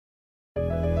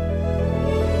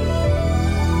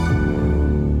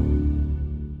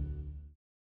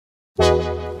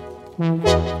You're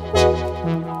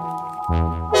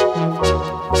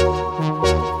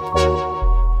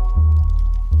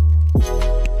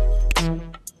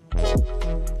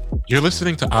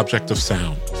listening to Object of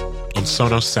Sound on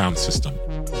Sonos Sound System,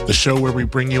 the show where we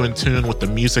bring you in tune with the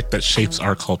music that shapes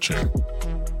our culture.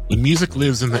 When music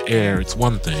lives in the air, it's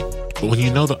one thing, but when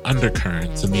you know the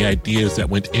undercurrents and the ideas that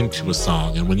went into a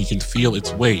song, and when you can feel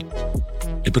its weight,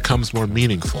 it becomes more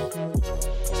meaningful.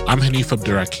 I'm Hanif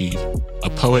Abdurraqib, a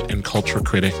poet and culture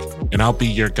critic, and I'll be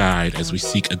your guide as we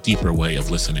seek a deeper way of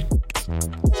listening.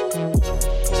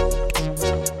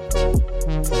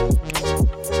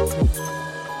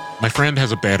 My friend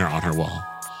has a banner on her wall.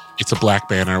 It's a black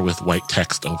banner with white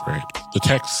text over it. The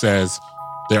text says,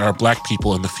 "There are black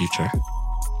people in the future."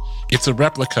 It's a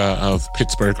replica of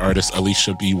Pittsburgh artist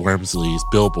Alicia B. Wormsley's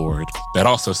billboard that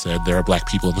also said, "There are black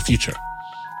people in the future."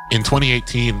 In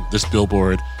 2018, this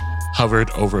billboard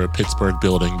hovered over a Pittsburgh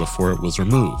building before it was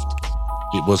removed.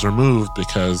 It was removed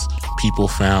because people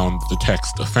found the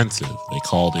text offensive. They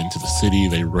called into the city,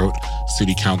 they wrote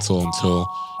city council until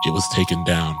it was taken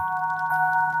down.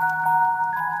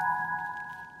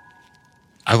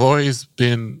 I've always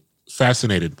been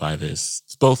fascinated by this,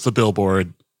 both the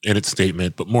billboard and its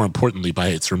statement, but more importantly by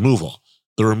its removal.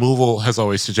 The removal has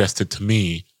always suggested to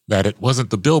me that it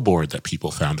wasn't the billboard that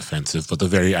people found offensive, but the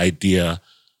very idea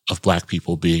of black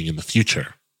people being in the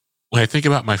future. When I think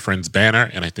about my friend's banner,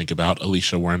 and I think about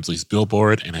Alicia Wormsley's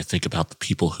billboard, and I think about the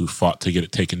people who fought to get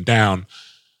it taken down,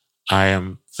 I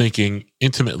am thinking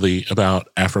intimately about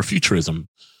Afrofuturism,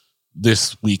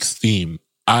 this week's theme.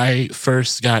 I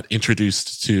first got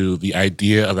introduced to the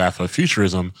idea of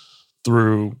Afrofuturism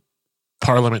through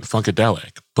Parliament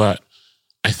Funkadelic, but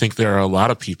I think there are a lot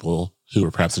of people who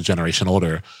are perhaps a generation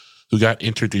older who got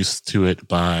introduced to it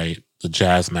by the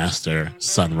jazz master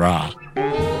Sun Ra.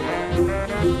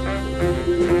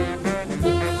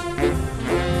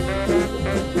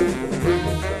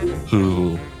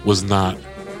 Who was not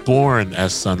born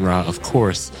as Sun Ra, of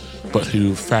course, but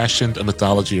who fashioned a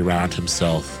mythology around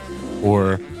himself,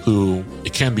 or who,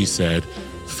 it can be said,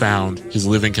 found his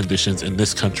living conditions in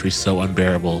this country so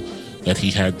unbearable that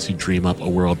he had to dream up a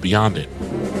world beyond it.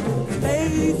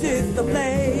 Space is the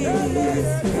place.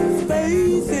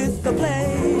 Space is the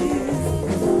place.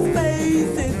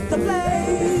 Space is the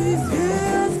place.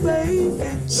 Yeah, space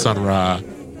is. Sun Ra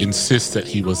insists that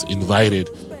he was invited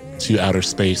to outer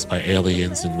space by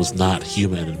aliens and was not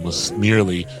human and was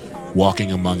merely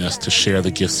walking among us to share the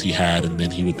gifts he had, and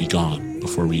then he would be gone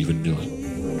before we even knew it.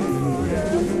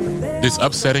 This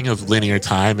upsetting of linear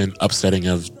time and upsetting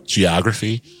of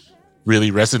geography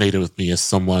really resonated with me as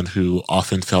someone who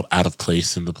often felt out of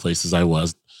place in the places I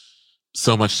was,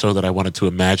 so much so that I wanted to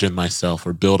imagine myself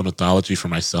or build a mythology for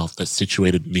myself that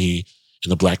situated me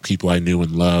and the black people I knew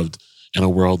and loved in a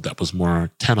world that was more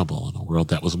tenable, in a world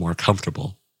that was more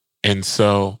comfortable. And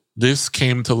so this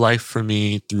came to life for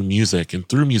me through music and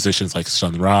through musicians like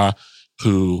Sun Ra,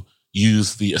 who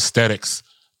used the aesthetics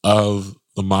of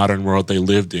the modern world they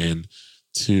lived in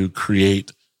to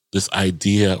create this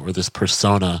idea or this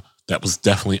persona that was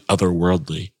definitely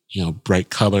otherworldly. You know, bright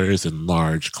colors and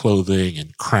large clothing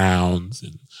and crowns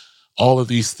and all of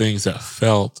these things that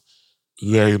felt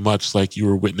very much like you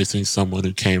were witnessing someone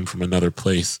who came from another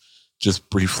place, just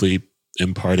briefly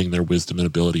imparting their wisdom and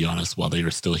ability on us while they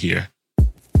were still here.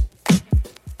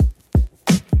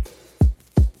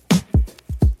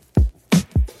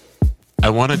 I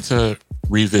wanted to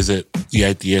revisit the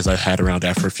ideas I've had around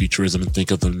Afrofuturism and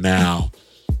think of them now,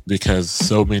 because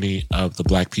so many of the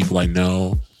black people I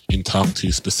know and talk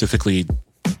to, specifically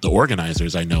the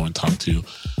organizers I know and talk to,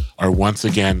 are once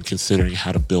again considering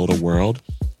how to build a world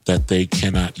that they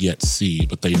cannot yet see,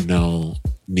 but they know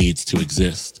needs to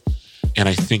exist. And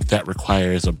I think that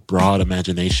requires a broad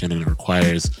imagination, and it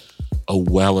requires a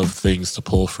well of things to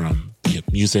pull from, be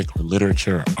it music or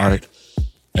literature or art,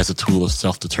 as a tool of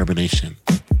self-determination.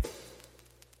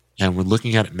 And we're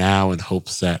looking at it now in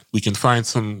hopes that we can find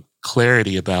some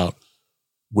clarity about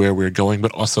where we're going,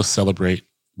 but also celebrate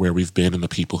where we've been and the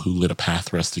people who lit a path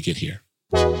for us to get here.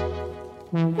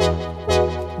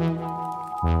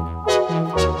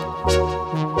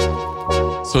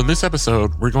 So in this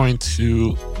episode, we're going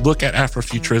to look at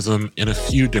Afrofuturism in a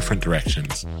few different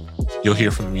directions. You'll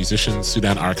hear from the musician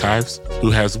Sudan Archives,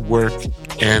 who has work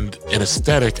and an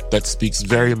aesthetic that speaks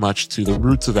very much to the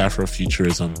roots of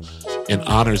Afrofuturism and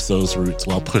honors those roots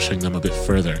while pushing them a bit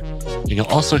further. And you'll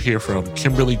also hear from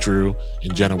Kimberly Drew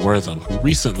and Jenna Wortham, who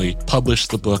recently published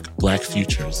the book Black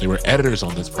Futures. They were editors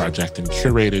on this project and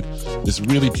curated this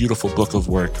really beautiful book of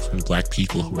work from Black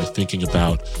people who are thinking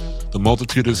about the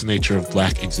multitudinous nature of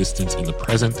Black existence in the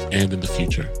present and in the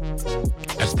future.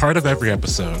 As part of every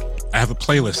episode, I have a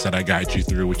playlist that I guide you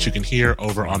through, which you can hear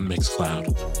over on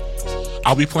Mixcloud.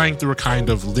 I'll be playing through a kind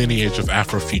of lineage of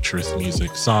Afrofuturist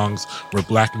music, songs where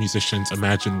Black musicians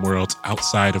imagine worlds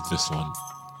outside of this one.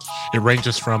 It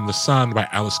ranges from The Sun by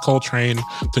Alice Coltrane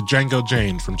to Django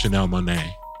Jane from Janelle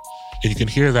Monáe. And you can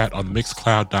hear that on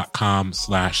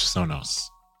mixcloud.com/Sonos.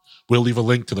 We'll leave a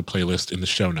link to the playlist in the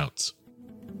show notes.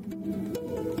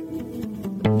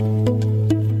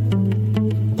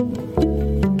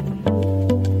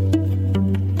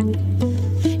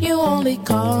 You only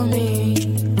call me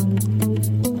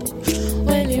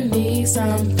when you need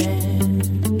something.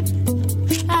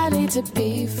 I need to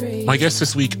be free. My guests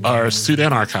this week are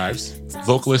Sudan Archives,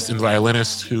 vocalist and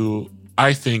violinist who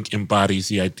I think embodies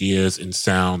the ideas and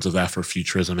sounds of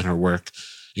Afrofuturism in her work,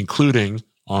 including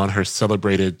on her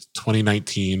celebrated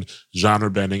 2019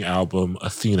 genre-bending album,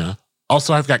 Athena.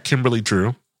 Also, I've got Kimberly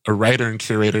Drew, a writer and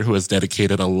curator who has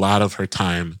dedicated a lot of her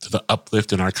time to the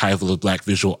uplift and archival of Black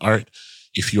visual art.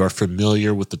 If you are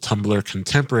familiar with the Tumblr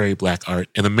Contemporary Black Art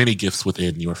and the many gifts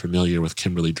within, you are familiar with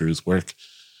Kimberly Drew's work.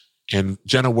 And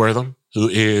Jenna Wortham, who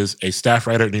is a staff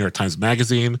writer at New York Times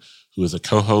Magazine, who is a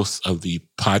co-host of the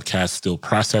podcast Still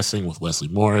Processing with Wesley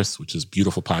Morris, which is a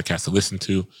beautiful podcast to listen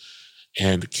to.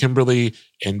 And Kimberly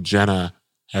and Jenna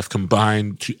have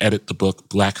combined to edit the book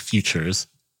Black Futures.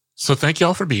 So thank you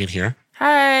all for being here.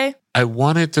 Hi. I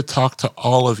wanted to talk to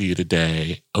all of you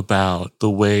today about the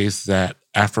ways that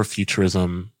Afrofuturism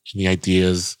and the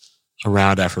ideas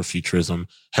around Afrofuturism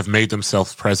have made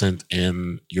themselves present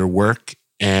in your work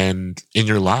and in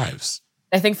your lives.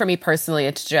 I think for me personally,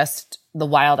 it's just the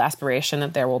wild aspiration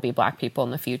that there will be Black people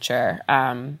in the future.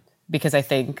 Because I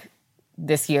think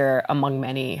this year, among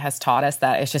many, has taught us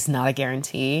that it's just not a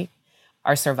guarantee.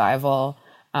 Our survival,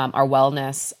 our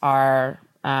wellness, our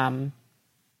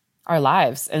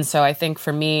lives. And so I think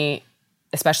for me,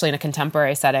 especially in a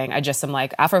contemporary setting, I just am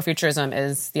like, Afrofuturism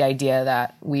is the idea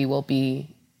that we will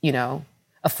be,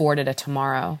 afforded a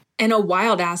tomorrow. And a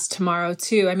wild-ass tomorrow,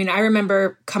 too. I mean, I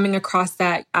remember coming across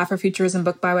that Afrofuturism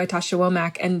book by Waitasha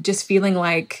Womack and just feeling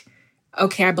like,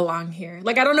 okay, I belong here.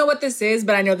 Like, I don't know what this is,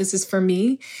 but I know this is for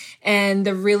me. And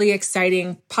the really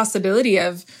exciting possibility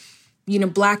of,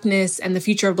 Blackness and the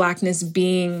future of Blackness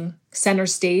being center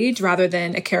stage rather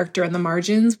than a character in the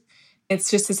margins.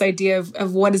 It's just this idea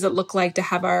of what does it look like to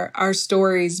have our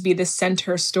stories be the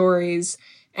center stories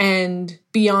and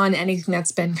beyond anything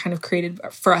that's been kind of created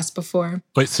for us before.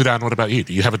 Wait, Sudan, what about you?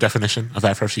 Do you have a definition of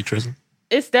Afrofuturism?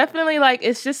 It's definitely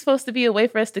it's just supposed to be a way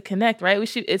for us to connect, right?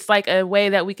 It's like a way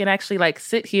that we can actually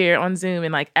sit here on Zoom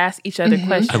and ask each other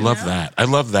questions. I love that. I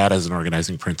love that as an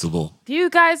organizing principle. Do you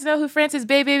guys know who Francis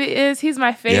Bebe is? He's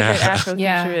my favorite Afrofuturist.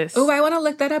 Yeah. Oh, I want to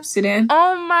look that up, Sudan.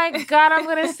 Oh my God, I'm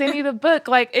going to send you the book.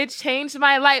 It changed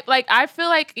my life. I feel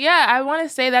I want to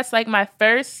say that's my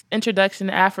first introduction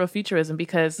to Afrofuturism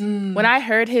because when I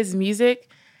heard his music,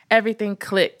 everything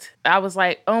clicked. I was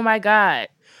like, oh my God.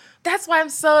 That's why I'm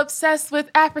so obsessed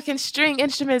with African string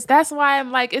instruments. That's why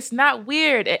I'm it's not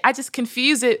weird. I just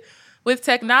confuse it with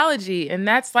technology. And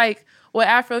that's what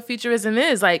Afrofuturism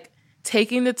is,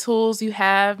 taking the tools you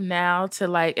have now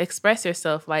to express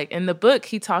yourself. In the book,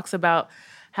 he talks about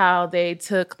how they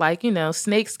took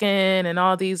snakeskin and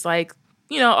all these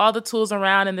all the tools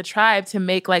around in the tribe to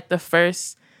make the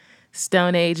first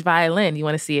Stone Age violin. You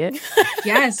want to see it?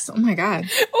 Yes. Oh my God.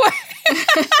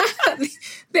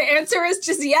 The answer is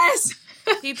just yes.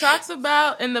 He talks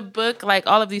about in the book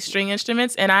all of these string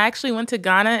instruments, and I actually went to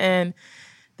Ghana and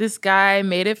this guy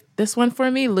made this one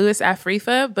for me, Louis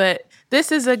Afrifa, but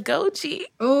this is a goji.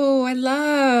 Oh, I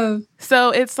love.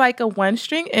 So it's a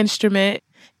one-string instrument.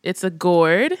 It's a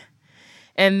gourd,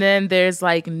 and then there's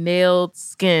nailed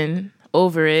skin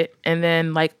over it, and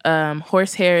then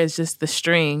horsehair is just the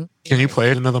string. Can you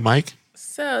play it into the mic?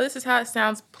 So this is how it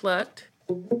sounds plucked.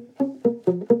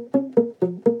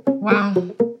 Wow.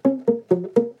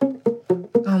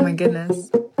 Oh my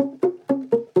goodness.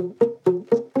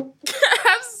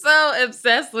 I'm so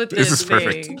obsessed with this. This is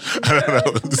perfect. I don't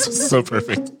know. This is so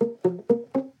perfect.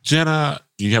 Jenna,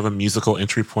 do you have a musical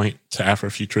entry point to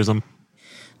Afrofuturism?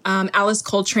 Alice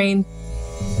Coltrane.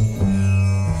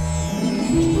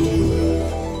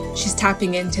 She's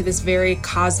tapping into this very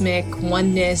cosmic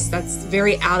oneness that's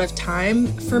very out of time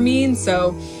for me. And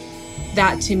so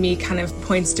that to me kind of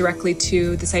points directly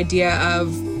to this idea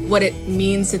of what it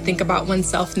means to think about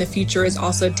oneself in the future is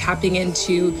also tapping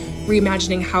into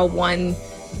reimagining how one,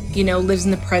 lives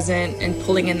in the present and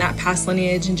pulling in that past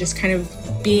lineage and just kind of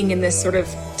being in this sort of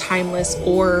timeless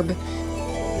orb.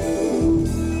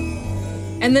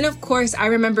 And then, of course, I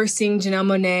remember seeing Janelle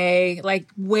Monáe like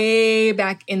way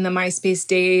back in the MySpace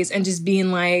days and just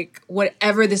being like,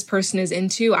 whatever this person is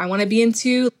into, I want to be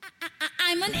into.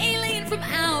 I'm an alien from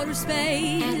outer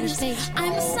space.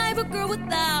 I'm a cyber girl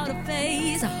without a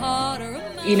face, a heart or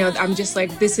a mind. You know, I'm just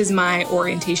like, this is my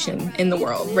orientation in the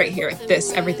world right here.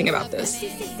 This, everything about this.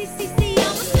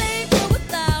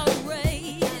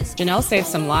 Janelle saved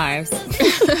some lives.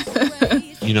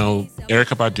 You know,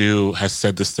 Erykah Badu has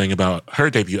said this thing about her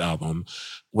debut album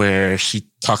where she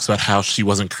talks about how she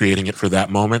wasn't creating it for that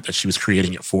moment, that she was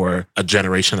creating it for a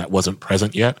generation that wasn't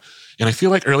present yet. And I feel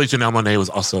like early Janelle Monáe was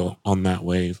also on that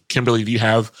wave. Kimberly, do you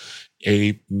have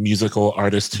a musical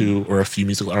artist or a few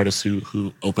musical artists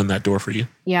who opened that door for you?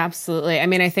 Yeah, absolutely. I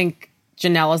mean, I think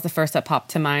Janelle is the first that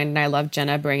popped to mind, and I love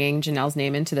Jenna bringing Janelle's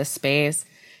name into this space.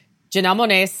 Janelle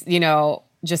Monáe's, you know,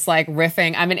 just like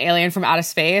riffing, I'm an alien from outer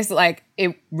space. Like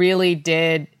it really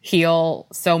did heal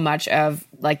so much of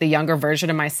like the younger version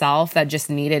of myself that just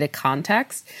needed a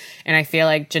context. And I feel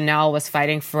like Janelle was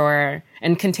fighting for,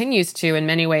 and continues to in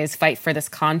many ways fight for this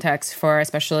context for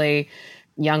especially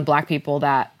young Black people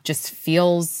that just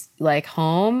feels like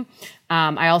home.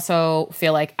 I also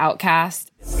feel like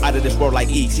Outkast. Out of this world like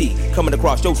E.T. coming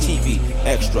across your TV,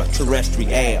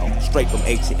 extraterrestrial, straight from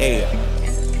ATL.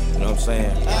 You know what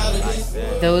I'm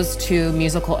saying? Those two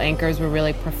musical anchors were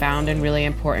really profound and really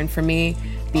important for me.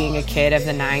 Being a kid of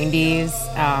the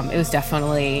 90s, it was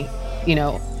definitely, you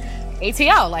know,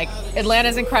 ATL, like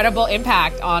Atlanta's incredible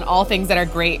impact on all things that are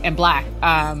great and Black.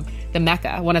 The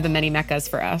Mecca, one of the many Meccas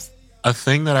for us. A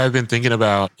thing that I've been thinking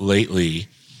about lately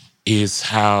is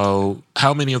how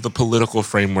many of the political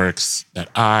frameworks that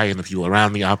I and the people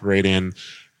around me operate in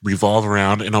revolve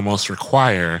around and almost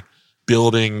require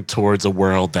building towards a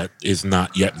world that is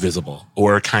not yet visible,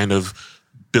 or kind of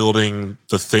building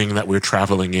the thing that we're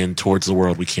traveling in towards the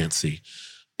world we can't see.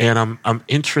 And I'm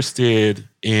interested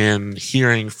in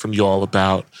hearing from you all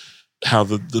about how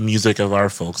the music of our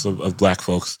folks, of Black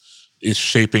folks, is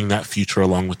shaping that future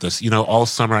along with us. You know, all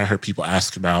summer I heard people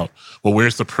ask about, well,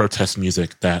 where's the protest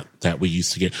music that we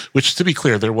used to get? Which, to be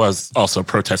clear, there was also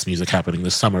protest music happening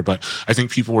this summer, but I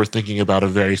think people were thinking about a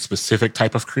very specific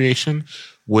type of creation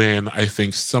when I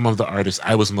think some of the artists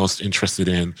I was most interested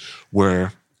in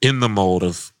were in the mold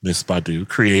of Miss Badu,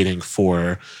 creating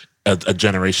for a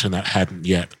generation that hadn't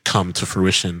yet come to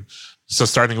fruition. So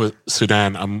starting with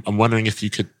Sudan, I'm wondering if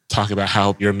you could talk about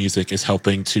how your music is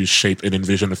helping to shape and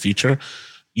envision a future.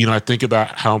 You know, I think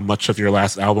about how much of your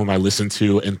last album I listened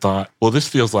to and thought, well, this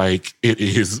feels like it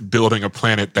is building a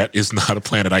planet that is not a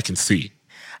planet I can see.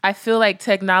 I feel like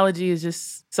technology is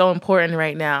just so important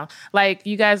right now. Like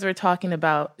you guys were talking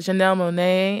about Janelle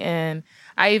Monáe, and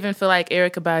I even feel like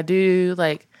Erykah Badu,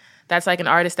 like that's like an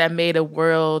artist that made a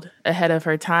world ahead of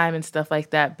her time and stuff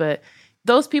like that. But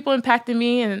those people impacted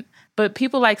me, but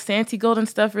people like Santi Gold and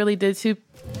stuff really did too.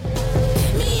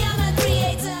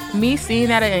 Me seeing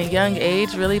that at a young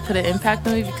age really put an impact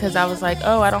on me because I was like,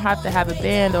 oh, I don't have to have a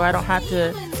band, or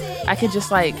I could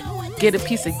just like get a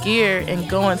piece of gear and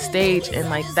go on stage and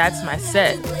like that's my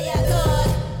set.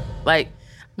 Like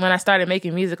when I started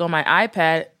making music on my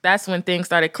iPad, that's when things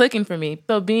started clicking for me.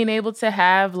 So being able to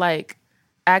have like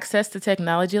access to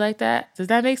technology like that, does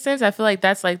that make sense? I feel like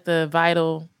that's like the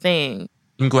vital thing.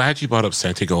 I'm glad you brought up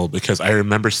Santi Gold because I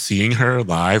remember seeing her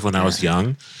live when I was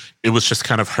young. It was just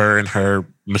kind of her and her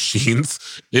machines.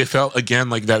 It felt,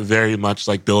 again, like that, very much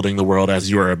like building the world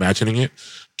as you were imagining it.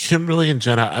 Kimberly and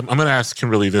Jenna, I'm going to ask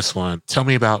Kimberly this one. Tell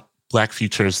me about Black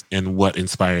Futures and what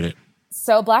inspired it.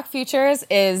 So Black Futures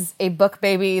is a book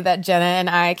baby that Jenna and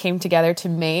I came together to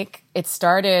make. It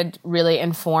started really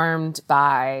informed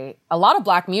by a lot of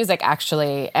Black music,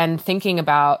 actually, and thinking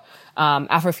about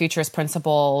Afrofuturist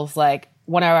principles. Like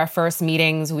one of our first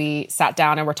meetings, we sat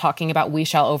down and we're talking about We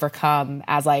Shall Overcome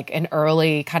as like an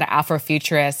early kind of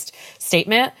Afrofuturist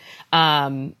statement.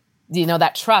 You know,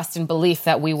 that trust and belief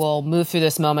that we will move through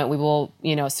this moment, we will,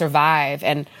 you know, survive.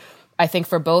 And I think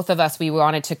for both of us, we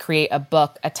wanted to create a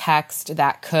book, a text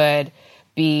that could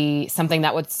be something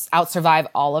that would out-survive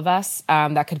all of us,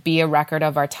 that could be a record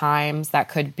of our times, that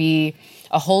could be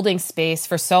a holding space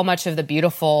for so much of the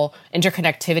beautiful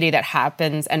interconnectivity that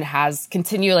happens and has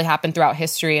continually happened throughout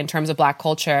history in terms of Black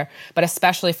culture, but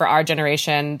especially for our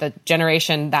generation, the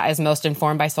generation that is most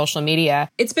informed by social media.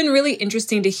 It's been really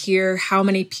interesting to hear how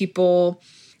many people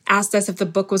asked us if the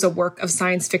book was a work of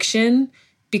science fiction,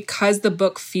 because the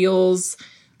book feels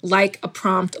like a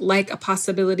prompt, like a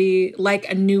possibility, like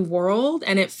a new world.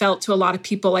 And it felt to a lot of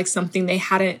people like something they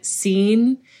hadn't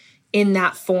seen in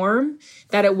that form,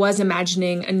 that it was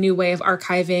imagining a new way of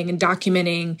archiving and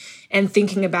documenting and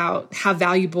thinking about how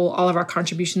valuable all of our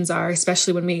contributions are,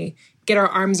 especially when we get our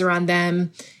arms around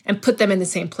them and put them in the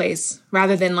same place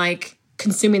rather than like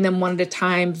consuming them one at a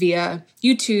time via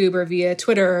YouTube or via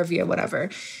Twitter or via whatever.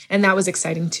 And that was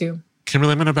exciting too.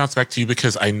 Kimberly, I'm going to bounce back to you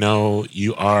because I know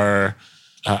you are,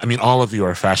 all of you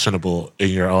are fashionable in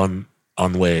your own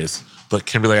ways. But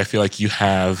Kimberly, I feel like you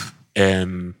have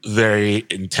a very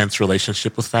intense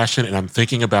relationship with fashion. And I'm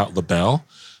thinking about LaBelle.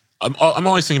 I'm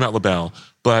always thinking about LaBelle.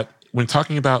 But when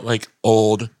talking about like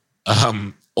old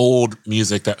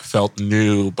music that felt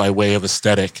new by way of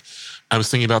aesthetic, I was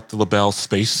thinking about the LaBelle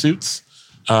spacesuits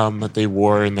that they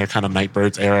wore in their kind of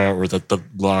Nightbirds era, or the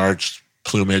large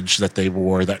plumage that they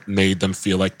wore that made them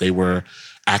feel like they were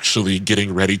actually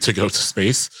getting ready to go to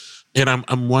space. And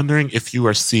I'm wondering if you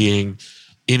are seeing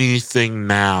anything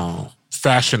now,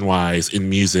 fashion-wise, in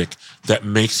music that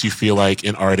makes you feel like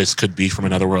an artist could be from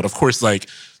another world. Of course, like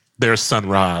there's Sun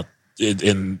Ra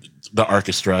in the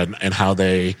orchestra and how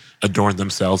they adorn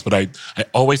themselves. But I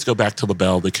always go back to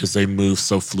LaBelle because they move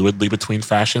so fluidly between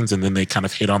fashions, and then they kind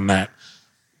of hit on the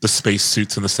space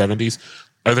suits in the 70s.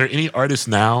 Are there any artists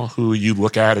now who you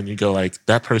look at and you go like,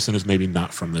 that person is maybe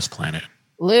not from this planet?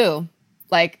 Lou,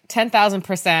 like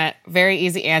 10,000%, very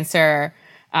easy answer.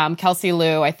 Kelsey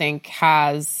Lou, I think,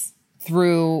 has,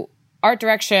 through art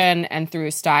direction and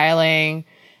through styling,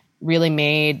 really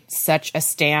made such a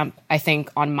stamp, I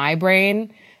think, on my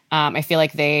brain. I feel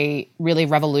like they really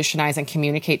revolutionize and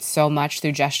communicate so much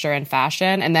through gesture and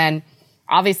fashion. And then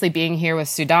obviously being here with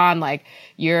Sudan, like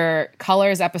your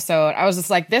colors episode, I was just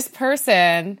like, this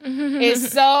person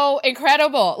is so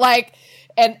incredible. Like,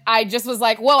 and I just was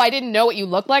like, whoa, I didn't know what you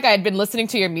looked like. I had been listening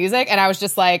to your music and I was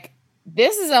just like,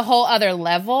 this is a whole other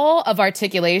level of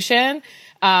articulation.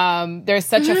 There's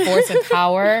such a force and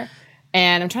power.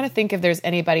 And I'm trying to think if there's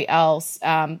anybody else.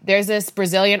 There's this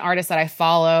Brazilian artist that I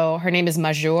follow. Her name is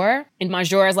Major. And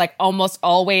Major is like almost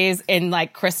always in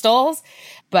like crystals.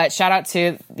 But shout out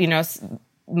to,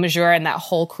 Major and that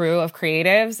whole crew of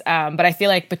creatives. But I feel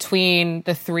like between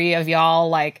the three of y'all,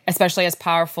 like, especially as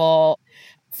powerful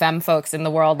femme folks in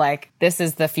the world, like, this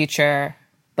is the future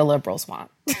the liberals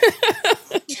want.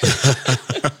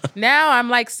 Now I'm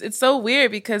like, it's so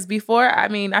weird because before, I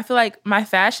feel like my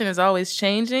fashion is always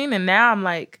changing. And now I'm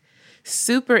like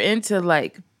super into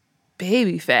like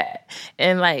baby fat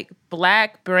and like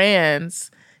Black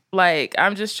brands. Like,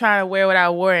 I'm just trying to wear what I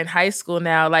wore in high school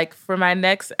now. Like, for my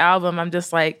next album, I'm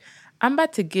just like, I'm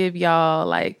about to give y'all,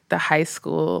 like, the high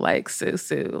school, like,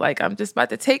 susu. Like, I'm just about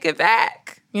to take it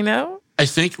back, I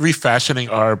think refashioning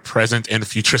our present and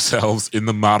future selves in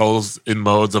the models and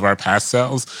modes of our past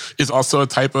selves is also a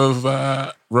type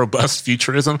of robust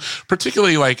futurism.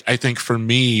 Particularly, like, I think for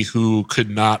me, who could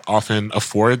not often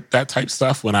afford that type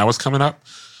stuff when I was coming up.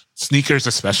 Sneakers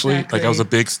especially. Exactly. Like, I was a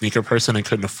big sneaker person and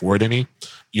couldn't afford any.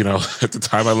 At the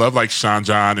time, I loved like Sean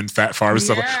John and Fat Farm and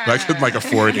stuff. But I couldn't like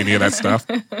afford any of that stuff.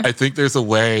 I think there's a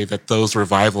way that those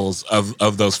revivals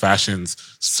of those fashions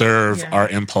serve our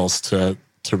impulse to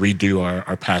redo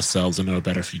our past selves into a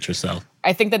better future self.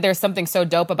 I think that there's something so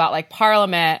dope about like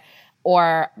Parliament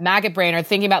or Maggot Brain, or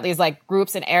thinking about these like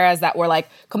groups and eras that were like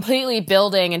completely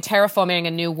building and terraforming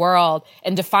a new world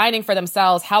and defining for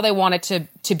themselves how they wanted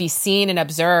to be seen and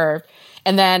observed.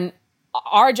 And then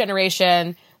our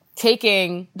generation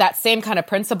taking that same kind of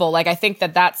principle. Like, I think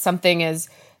that that's something is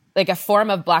like a form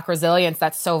of Black resilience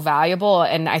that's so valuable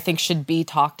and I think should be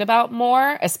talked about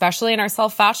more, especially in our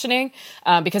self-fashioning.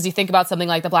 Because you think about something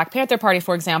like the Black Panther Party,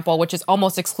 for example, which is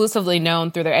almost exclusively known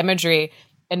through their imagery,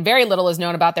 and very little is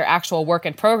known about their actual work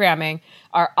and programming.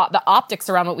 The optics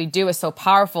around what we do is so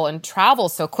powerful and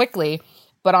travels so quickly.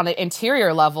 But on an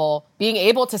interior level, being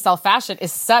able to self-fashion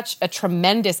is such a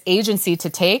tremendous agency to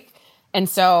take. And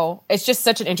so it's just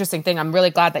such an interesting thing. I'm really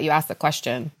glad that you asked the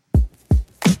question.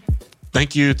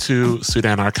 Thank you to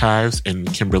Sudan Archives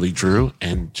and Kimberly Drew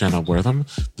and Jenna Wortham.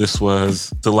 This was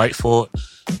delightful.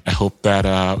 I hope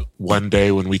that one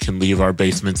day when we can leave our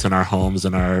basements and our homes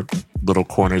and our little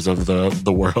corners of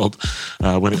the world,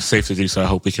 when it's safe to do so, I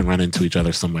hope we can run into each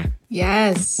other somewhere.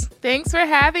 Yes. Thanks for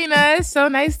having us. So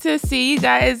nice to see you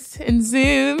guys in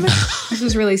Zoom. This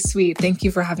was really sweet. Thank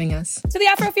you for having us. To the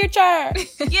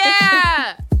Afrofuture!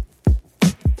 Yeah!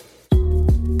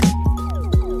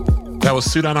 That was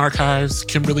Sudan Archives,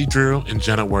 Kimberly Drew, and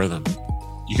Jenna Wortham.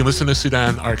 You can listen to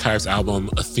Sudan Archives' album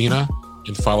Athena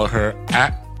and follow her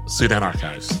at Sudan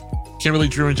Archives. Kimberly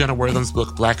Drew and Jenna Wortham's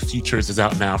book Black Futures is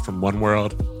out now from One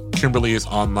World. Kimberly is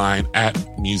online at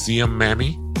Museum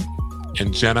Mammy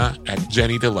and Jenna at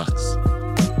Jenny Deluxe.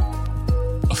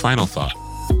 A final thought.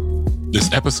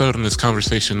 This episode and this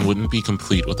conversation wouldn't be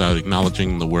complete without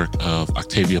acknowledging the work of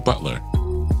Octavia Butler.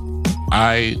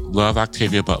 I love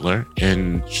Octavia Butler,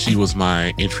 and she was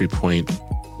my entry point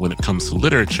when it comes to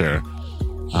literature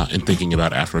and thinking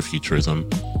about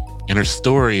Afrofuturism. And her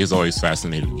story has always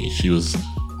fascinated me. She was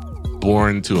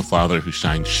born to a father who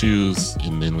shined shoes,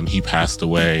 and then when he passed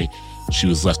away, she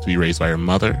was left to be raised by her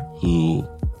mother, who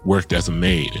worked as a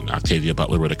maid, and Octavia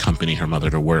Butler would accompany her mother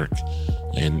to work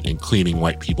and cleaning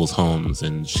white people's homes.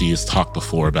 And she has talked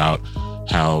before about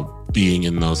how being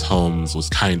in those homes was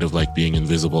kind of like being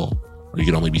invisible, or you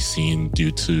could only be seen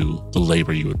due to the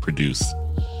labor you would produce.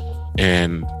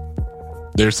 And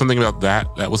there's something about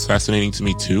that was fascinating to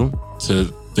me too, to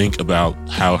think about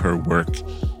how her work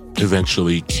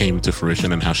eventually came to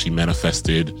fruition and how she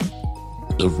manifested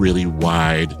a really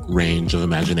wide range of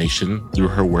imagination through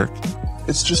her work.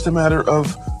 It's just a matter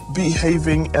of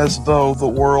behaving as though the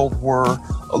world were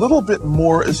a little bit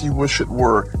more as you wish it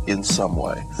were in some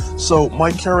way. So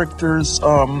my characters,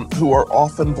 who are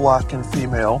often black and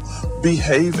female,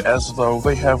 behave as though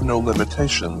they have no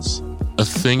limitations. A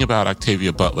thing about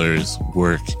Octavia Butler's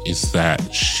work is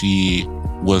that she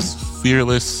was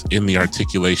fearless in the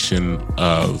articulation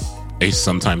of a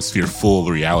sometimes fearful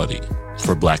reality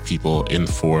for Black people and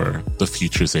for the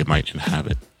futures they might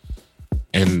inhabit.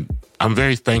 And I'm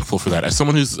very thankful for that. As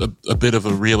someone who's a bit of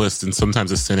a realist and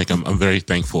sometimes a cynic, I'm very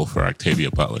thankful for Octavia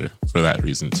Butler for that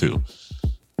reason too.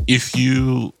 If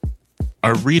you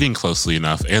are reading closely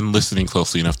enough and listening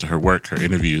closely enough to her work, her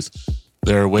interviews,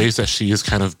 there are ways that she has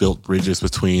kind of built bridges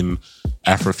between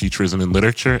Afrofuturism in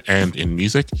literature and in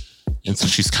music. And so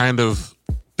she's kind of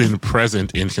been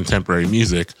present in contemporary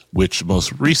music, which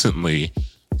most recently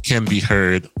can be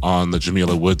heard on the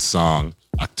Jamila Woods song,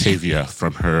 Octavia,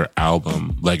 from her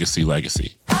album, Legacy,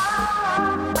 Legacy.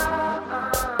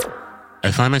 I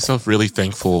find myself really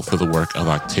thankful for the work of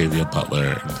Octavia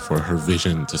Butler and for her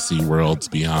vision to see worlds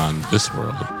beyond this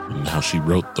world and how she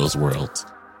wrote those worlds.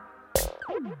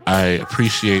 I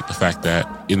appreciate the fact that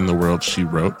in the world she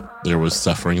wrote, there was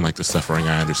suffering like the suffering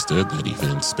I understood, that even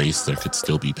in space there could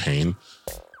still be pain.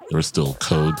 There were still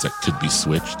codes that could be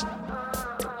switched.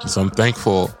 And so I'm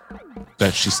thankful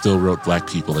that she still wrote Black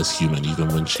people as human, even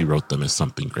when she wrote them as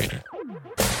something greater.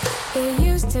 It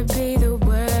used to be the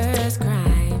worst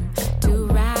crime to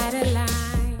ride a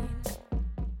line.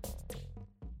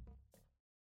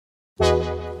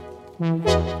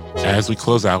 As we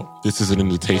close out, this is an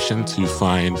invitation to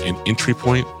find an entry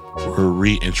point or a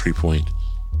re-entry point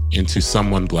into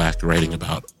someone Black writing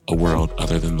about a world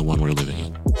other than the one we're living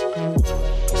in.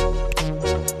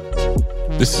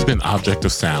 This has been Object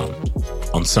of Sound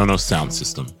on Sonos Sound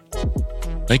System.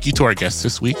 Thank you to our guests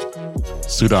this week,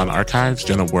 Sudan Archives,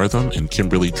 Jenna Wortham, and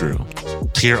Kimberly Drew.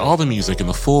 To hear all the music and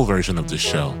the full version of this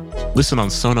show, listen on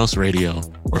Sonos Radio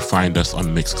or find us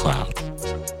on Mixcloud.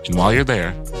 And while you're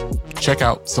there, check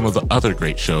out some of the other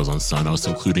great shows on Sonos,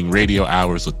 including Radio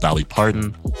Hours with Dolly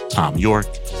Parton, Tom York,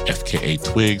 FKA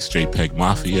Twigs, JPEG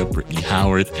Mafia, Brittany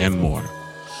Howard, and more.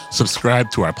 Subscribe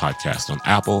to our podcast on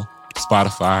Apple,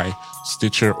 Spotify,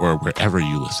 Stitcher, or wherever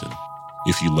you listen.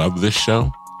 If you love this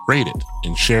show, rate it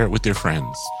and share it with your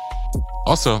friends.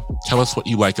 Also, tell us what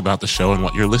you like about the show and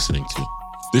what you're listening to.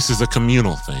 This is a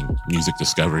communal thing, music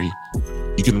discovery.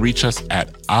 You can reach us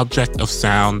at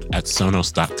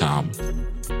objectofsound@sonos.com.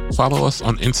 Follow us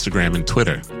on Instagram and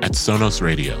Twitter at Sonos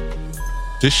Radio.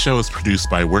 This show is produced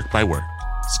by Work,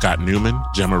 Scott Newman,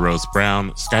 Gemma Rose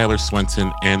Brown, Skylar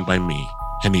Swenson, and by me,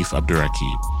 Hanif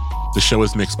Abdurraqib. The show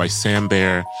is mixed by Sam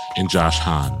Baer and Josh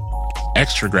Hahn.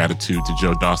 Extra gratitude to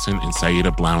Joe Dawson and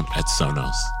Saida Blount at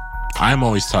Sonos. I'm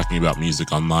always talking about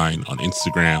music online on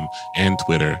Instagram and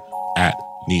Twitter at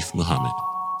Neef Muhammad.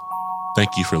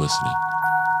 Thank you for listening.